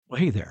Well,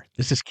 hey there,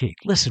 this is Keith.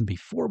 Listen,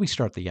 before we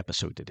start the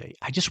episode today,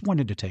 I just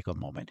wanted to take a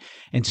moment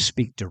and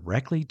speak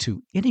directly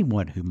to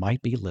anyone who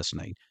might be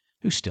listening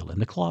who's still in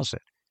the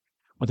closet.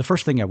 Well, the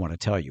first thing I want to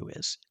tell you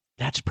is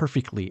that's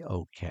perfectly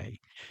okay.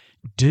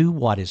 Do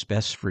what is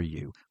best for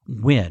you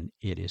when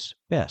it is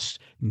best.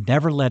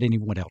 Never let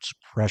anyone else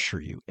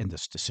pressure you in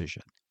this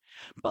decision.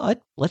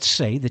 But let's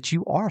say that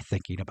you are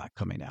thinking about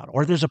coming out,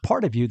 or there's a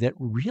part of you that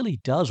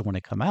really does want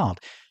to come out,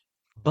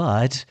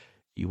 but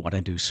you want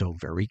to do so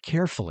very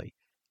carefully,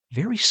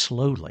 very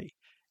slowly,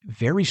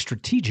 very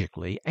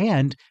strategically,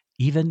 and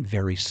even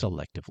very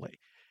selectively.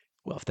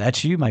 Well, if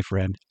that's you, my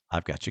friend,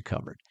 I've got you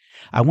covered.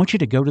 I want you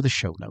to go to the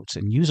show notes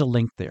and use a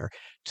link there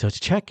to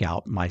check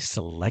out my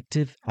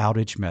Selective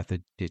Outage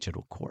Method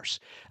digital course.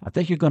 I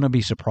think you're going to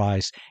be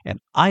surprised, and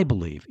I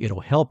believe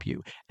it'll help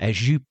you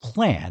as you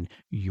plan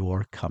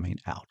your coming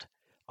out.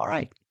 All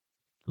right,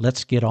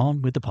 let's get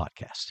on with the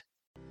podcast.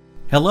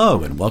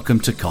 Hello and welcome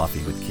to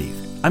Coffee with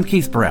Keith. I'm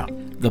Keith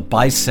Brown, the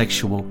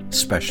bisexual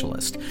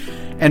specialist.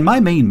 And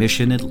my main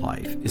mission in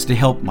life is to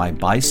help my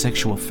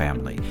bisexual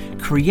family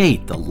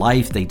create the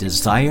life they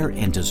desire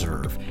and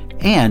deserve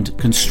and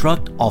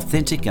construct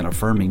authentic and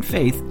affirming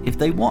faith if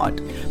they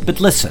want. But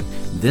listen,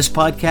 this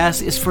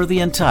podcast is for the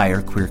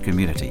entire queer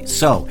community.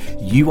 So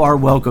you are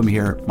welcome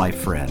here, my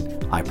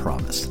friend, I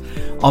promise.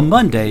 On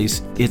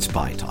Mondays, it's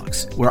Bi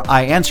Talks, where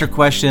I answer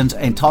questions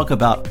and talk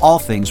about all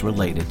things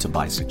related to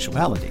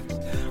bisexuality.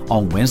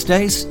 On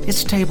Wednesdays,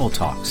 it's Table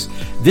Talks.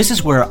 This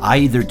is where I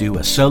either do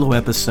a solo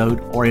episode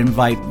or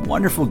invite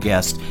wonderful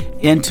guests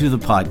into the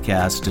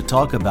podcast to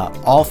talk about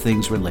all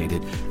things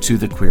related to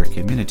the queer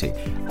community,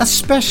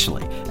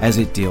 especially as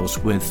it deals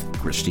with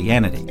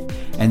Christianity.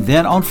 And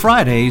then on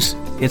Fridays,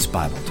 it's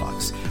Bible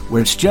Talks,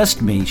 where it's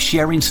just me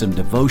sharing some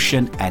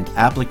devotion and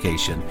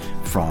application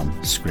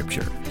from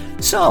Scripture.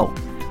 So,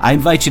 I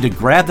invite you to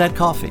grab that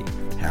coffee,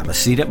 have a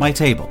seat at my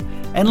table,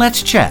 and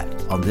let's chat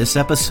on this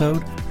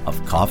episode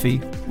of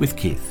Coffee with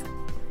Keith.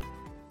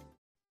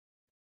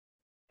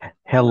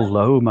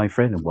 Hello, my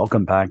friend, and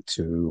welcome back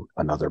to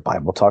another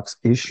Bible Talks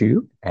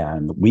issue.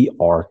 And we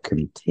are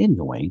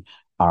continuing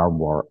our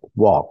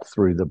walk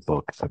through the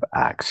book of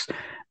Acts.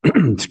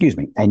 Excuse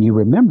me. And you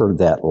remember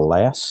that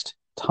last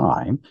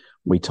time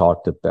we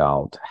talked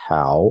about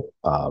how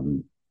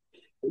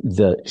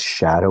the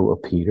shadow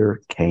of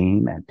Peter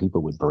came and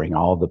people would bring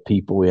all the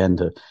people in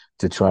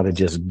to try to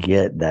just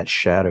get that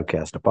shadow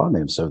cast upon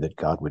them so that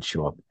God would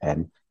show up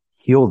and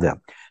heal them.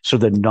 So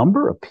the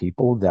number of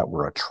people that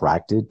were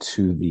attracted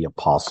to the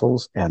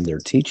apostles and their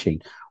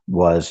teaching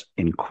was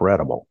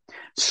incredible.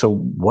 So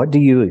what do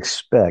you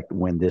expect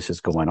when this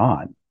is going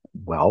on?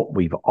 Well,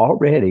 we've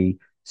already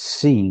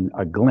seen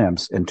a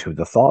glimpse into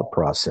the thought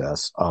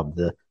process of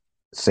the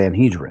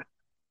Sanhedrin.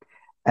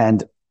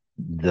 And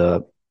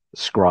the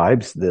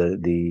scribes,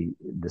 the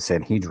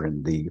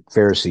Sanhedrin, the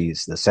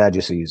Pharisees, the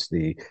Sadducees,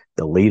 the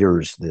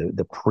leaders,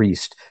 the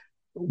priests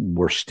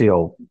were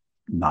still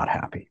not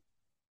happy,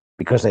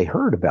 because they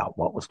heard about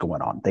what was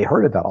going on. They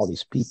heard about all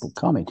these people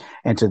coming.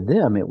 And to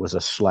them, it was a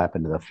slap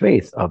into the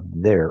face of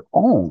their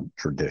own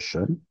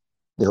tradition,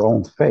 their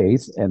own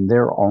faith, and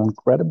their own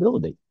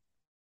credibility.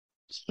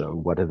 So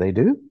what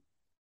do?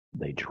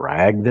 They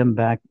drag them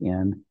back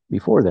in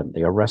before them.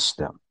 They arrest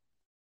them.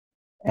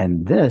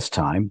 And this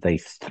time, they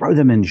throw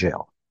them in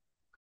jail.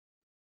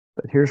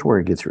 But here's where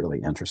it gets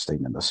really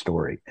interesting in the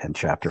story in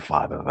chapter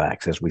 5 of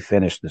Acts. As we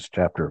finish this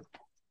chapter,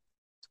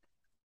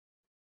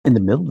 in the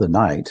middle of the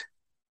night,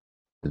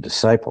 the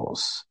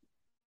disciples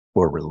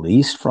were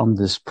released from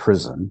this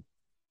prison,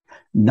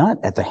 not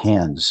at the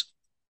hands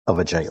of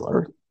a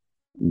jailer,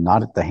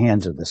 not at the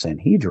hands of the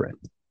Sanhedrin,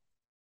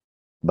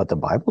 but the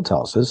Bible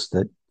tells us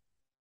that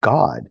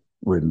God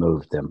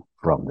removed them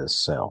from this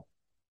cell.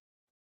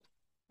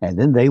 And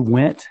then they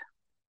went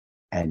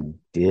and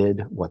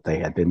did what they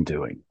had been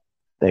doing.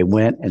 They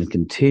went and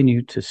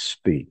continued to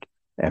speak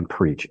and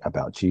preach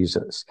about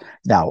Jesus.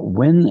 Now,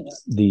 when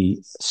the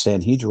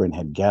Sanhedrin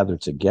had gathered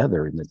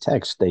together in the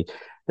text, they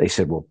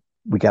said, well,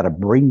 we got to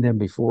bring them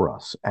before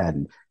us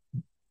and,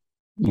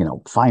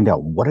 find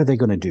out what are they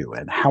going to do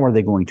and how are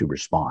they going to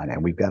respond.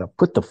 And we've got to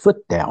put the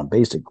foot down,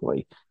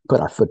 basically,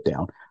 put our foot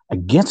down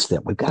against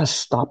them. We've got to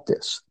stop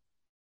this.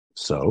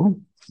 So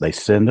they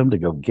send them to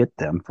go get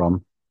them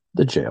from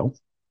the jail.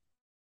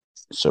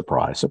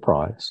 Surprise,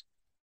 surprise.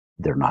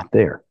 They're not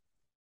there.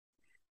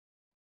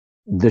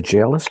 The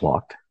jail is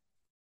locked.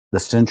 The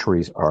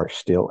sentries are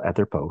still at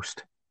their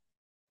post.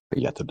 But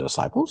yet the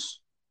disciples,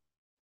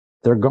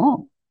 they're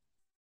gone.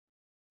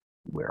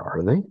 Where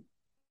are they?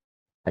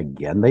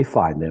 Again, they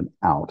find them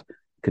out,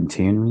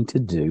 continuing to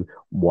do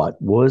what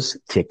was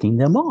ticking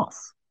them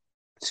off.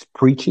 It's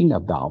preaching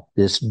about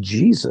this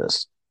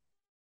Jesus.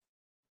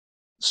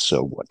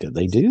 So what do?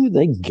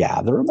 They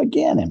gather them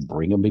again and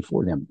bring them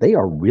before them. They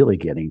are really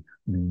getting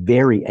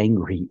very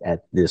angry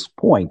at this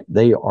point.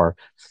 They are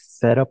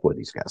fed up with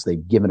these guys.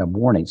 They've given them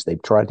warnings.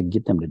 They've tried to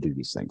get them to do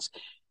these things,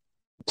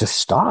 to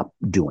stop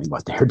doing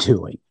what they're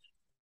doing.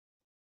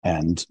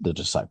 And the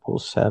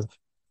disciples have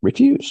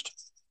refused.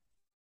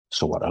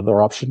 So what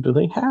other option do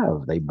they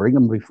have? They bring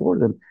them before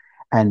them,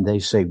 And they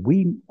say,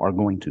 we are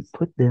going to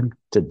put them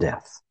to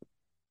death.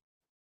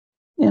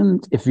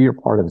 And if you're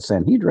part of the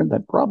Sanhedrin,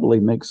 that probably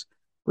makes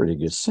pretty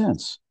good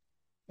sense.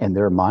 In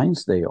their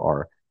minds, they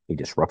are a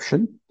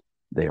disruption.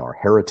 They are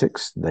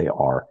heretics. They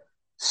are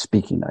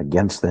speaking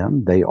against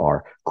them. They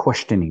are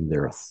questioning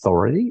their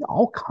authority.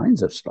 All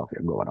kinds of stuff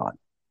are going on.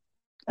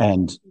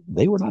 And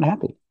they were not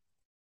happy.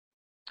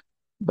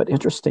 But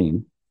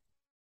interesting,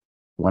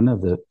 one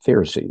of the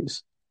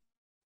Pharisees,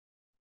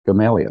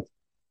 Gamaliel,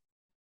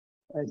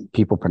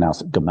 people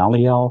pronounce it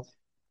Gamaliel,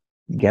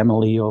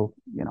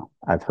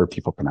 I've heard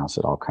people pronounce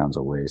it all kinds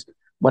of ways.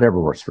 Whatever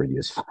works for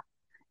you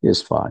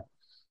is fine.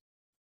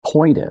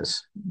 Point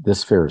is,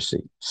 this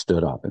Pharisee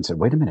stood up and said,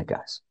 wait a minute,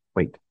 guys,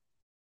 wait.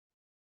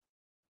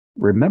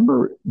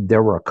 Remember,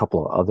 there were a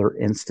couple of other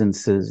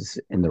instances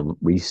in the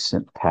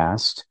recent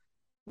past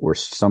where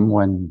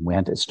someone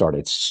went and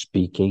started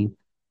speaking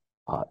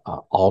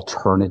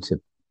alternative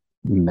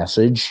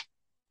message,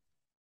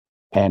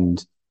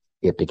 and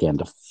it began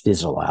to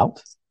fizzle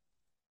out.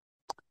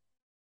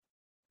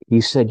 He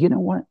said, you know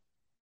what?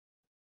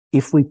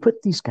 If we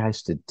put these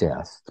guys to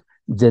death,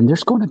 then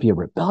there's going to be a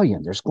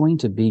rebellion. There's going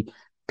to be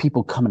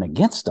people coming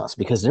against us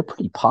because they're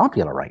pretty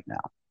popular right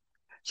now.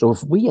 So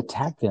if we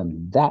attack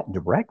them that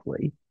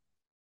directly,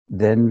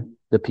 then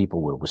the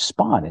people will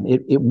respond, and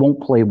it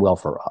won't play well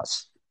for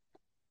us.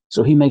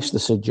 So he makes the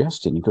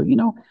suggestion. You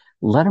go,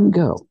 let them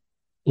go.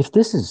 If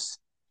this is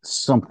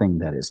something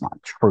that is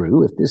not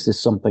true, if this is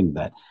something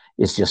that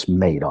is just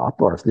made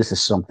up, or if this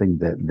is something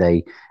that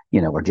they,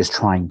 are just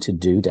trying to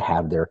do to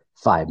have their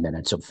 5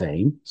 minutes of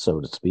fame, so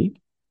to speak,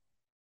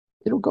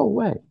 it'll go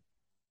away.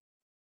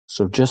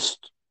 So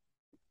just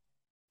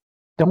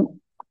don't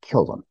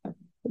kill them.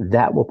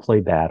 That will play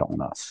bad on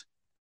us.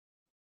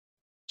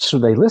 So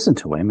they listened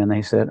to him and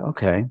they said,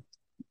 okay,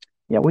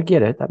 yeah, we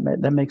get it.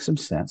 That makes some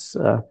sense.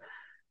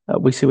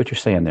 We see what you're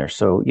saying there.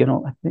 So,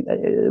 I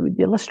think,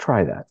 let's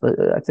try that.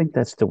 I think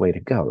that's the way to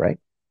go, right?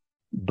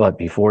 But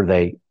before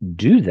they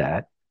do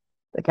that,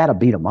 they got to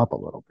beat them up a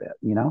little bit,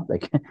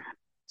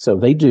 So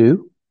they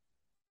do.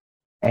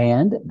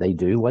 And they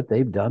do what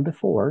they've done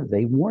before.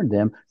 They warn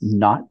them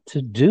not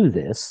to do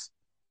this.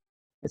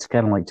 It's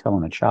kind of like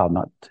telling a child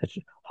not to touch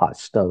a hot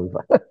stove.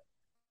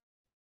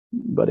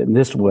 But in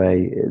this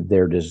way,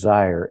 their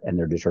desire and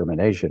their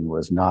determination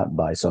was not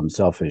by some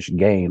selfish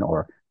gain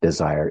or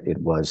desire. It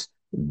was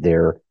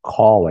their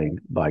calling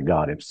by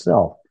God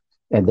himself.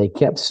 And they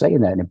kept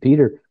saying that. And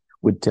Peter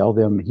would tell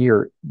them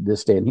here,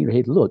 this day and here,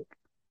 hey, look,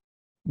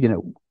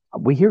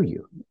 we hear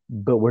you,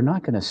 but we're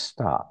not going to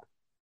stop,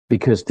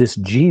 because this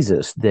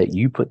Jesus that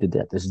you put to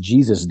death, this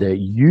Jesus that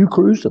you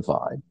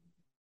crucified,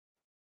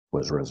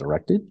 was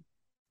resurrected.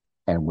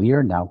 And we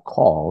are now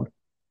called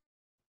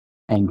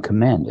and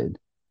commanded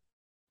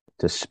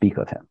to speak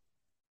of him.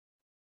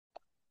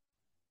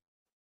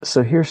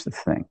 So here's the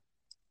thing.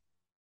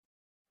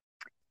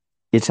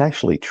 It's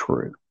actually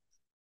true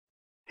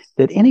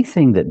that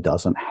anything that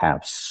doesn't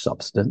have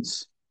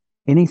substance,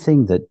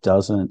 anything that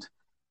doesn't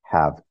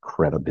have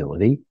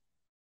credibility,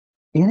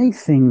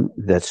 anything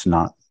that's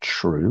not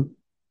true,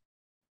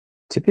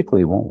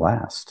 typically won't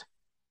last.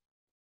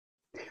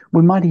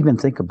 We might even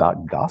think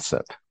about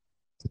gossip.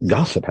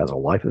 Gossip has a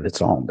life of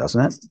its own,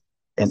 doesn't it?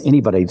 And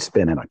anybody who's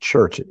been in a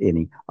church at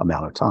any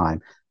amount of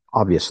time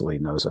obviously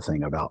knows a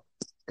thing about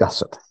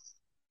gossip.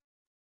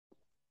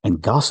 And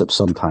gossip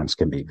sometimes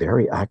can be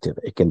very active.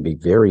 It can be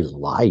very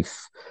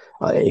life.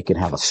 It can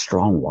have a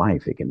strong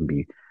life. It can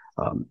be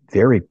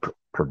very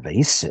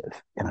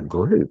pervasive in a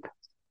group.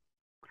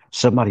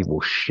 Somebody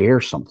will share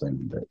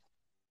something that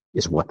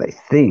is what they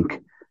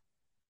think.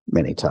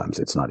 Many times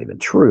it's not even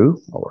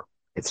true, or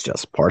it's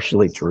just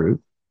partially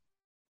true.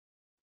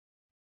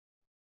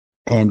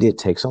 And it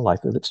takes a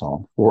life of its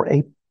own for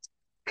a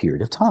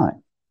period of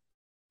time.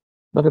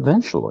 But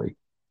eventually,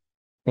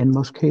 in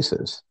most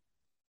cases,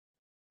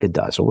 it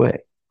dies away.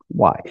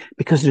 Why?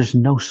 Because there's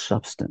no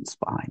substance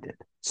behind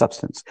it.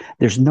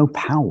 There's no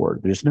power.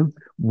 There's no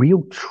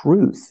real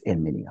truth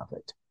in many of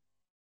it.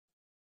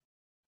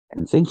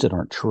 And things that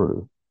aren't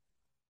true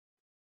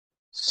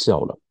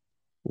seldom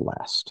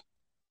last.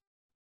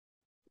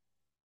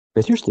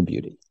 But here's the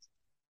beauty.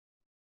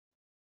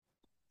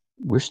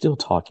 We're still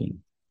talking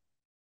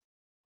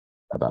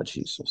about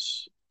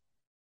Jesus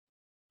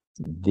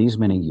these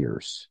many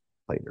years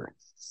later.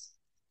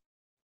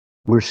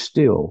 We're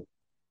still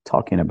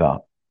talking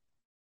about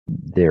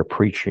their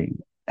preaching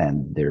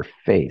and their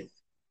faith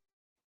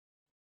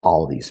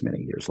all these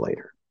many years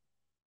later.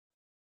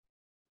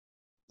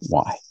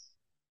 Why?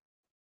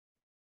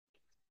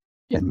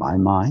 In my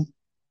mind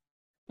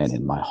and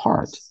in my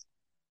heart,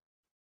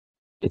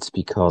 it's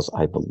because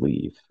I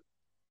believe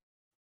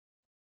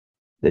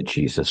that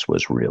Jesus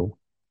was real,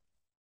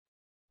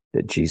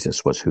 that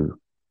Jesus was who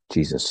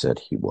Jesus said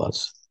he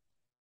was,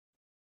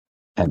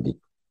 and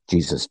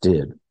Jesus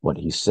did what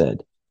he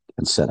said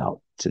and set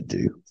out to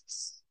do.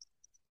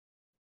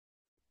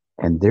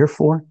 And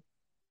therefore,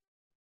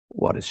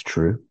 what is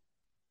true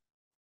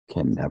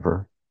can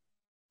never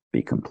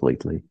be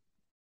completely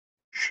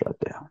shut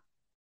down.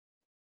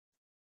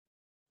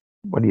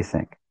 What do you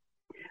think?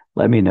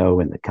 Let me know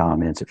in the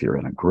comments. If you're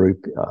in a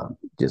group,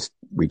 just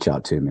reach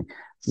out to me.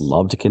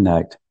 Love to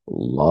connect.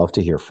 Love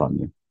to hear from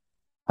you.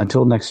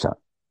 Until next time,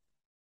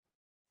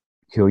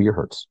 heal your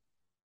hurts,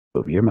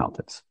 move your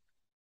mountains,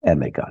 and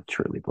may God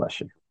truly bless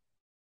you.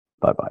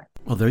 Bye-bye.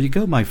 Well, there you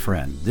go, my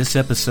friend. This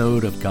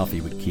episode of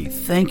Coffee with Keith.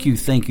 Thank you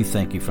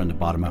from the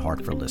bottom of my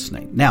heart for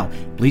listening. Now,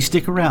 please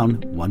stick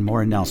around. One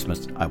more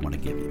announcement I want to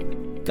give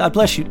you. God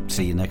bless you.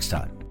 See you next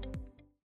time.